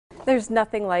There's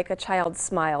nothing like a child's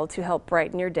smile to help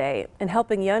brighten your day, and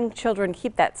helping young children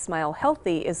keep that smile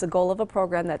healthy is the goal of a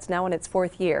program that's now in its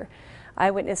 4th year.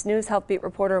 Eyewitness News Health Beat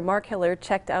reporter Mark Hiller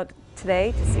checked out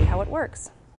today to see how it works.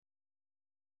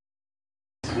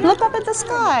 Look up at the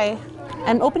sky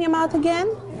and open your mouth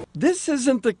again. This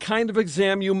isn't the kind of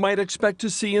exam you might expect to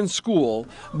see in school,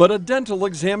 but a dental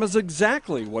exam is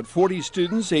exactly what 40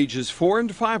 students ages 4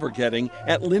 and 5 are getting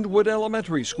at Linwood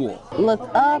Elementary School. Look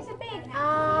up.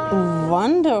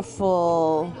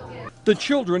 Wonderful. The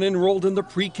children enrolled in the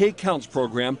Pre-K Counts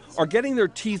program are getting their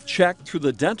teeth checked through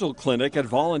the dental clinic at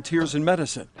Volunteers in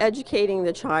Medicine. Educating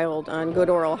the child on good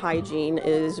oral hygiene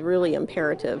is really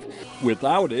imperative.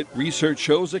 Without it, research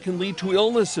shows it can lead to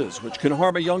illnesses which can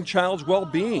harm a young child's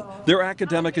well-being, their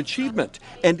academic achievement,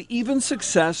 and even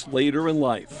success later in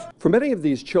life. For many of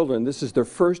these children, this is their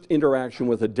first interaction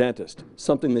with a dentist,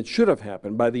 something that should have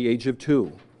happened by the age of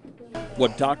 2.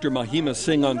 What Dr. Mahima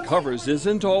Singh uncovers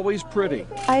isn't always pretty.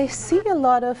 I see a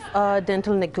lot of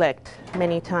dental neglect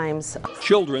many times.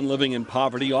 Children living in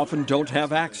poverty often don't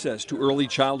have access to early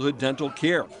childhood dental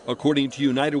care, according to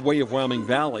United Way of Wyoming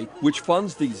Valley, which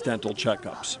funds these dental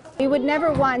checkups. We would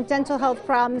never want dental health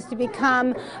problems to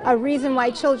become a reason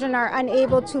why children are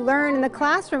unable to learn in the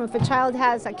classroom. If a child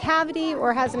has a cavity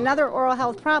or has another oral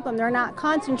health problem, they're not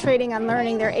concentrating on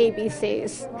learning their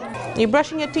ABCs. You're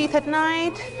brushing your teeth at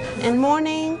night and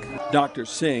morning. Dr.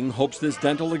 Singh hopes this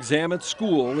dental exam at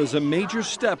school is a major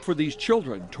step for these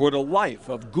children toward a life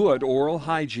of good oral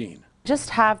hygiene. Just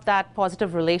have that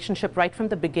positive relationship right from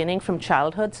the beginning, from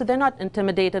childhood, so they're not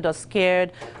intimidated or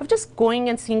scared of just going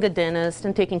and seeing a dentist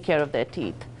and taking care of their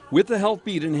teeth. With the Health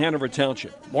Beat in Hanover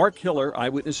Township, Mark Hiller,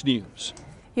 Eyewitness News.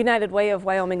 United Way of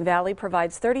Wyoming Valley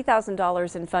provides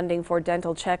 $30,000 in funding for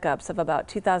dental checkups of about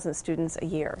 2,000 students a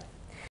year.